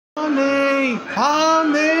Pomni!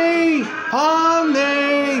 Pomni!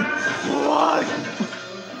 Pomni! What?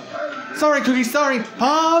 Sorry, Cookie, sorry.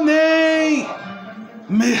 Pomni!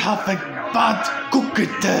 Me have a bad cookie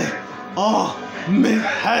day. Oh, me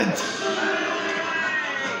head.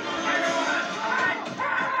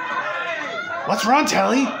 What's wrong,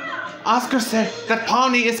 Telly? Oscar said that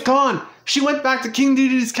Pomni is gone. She went back to King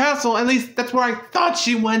Dedede's castle, at least that's where I thought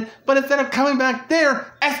she went, but instead of coming back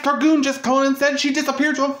there, Escargoon just called and said she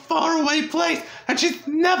disappeared to a faraway place, and she just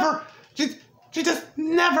never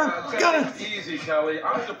gonna... Easy, Kelly.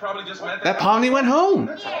 Oscar probably just meant that Pomni went home.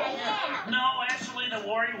 No, actually, the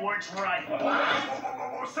worry word's right.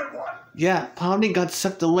 Yeah, Pomni got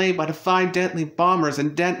sucked away by the 5 deadly bombers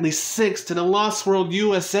and deadly 6 to the Lost World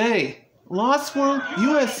USA. Lost World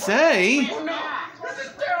USA? This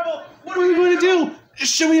is terrible. What are we going to do?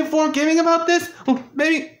 Should we inform Gaming about this? Well,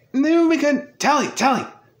 maybe we can... Telly,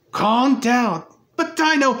 calm down. But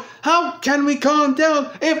Dino, how can we calm down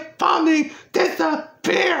if Pomni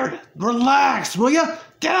disappeared? Relax, will ya?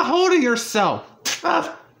 Get a hold of yourself.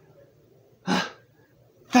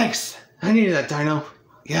 Thanks. I needed that, Dino.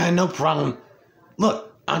 Yeah, no problem.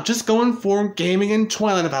 Look, I'm just going to inform Gaming and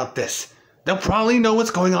Twilight about this. They'll probably know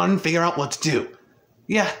what's going on and figure out what to do.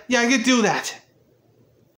 Yeah, I could do that.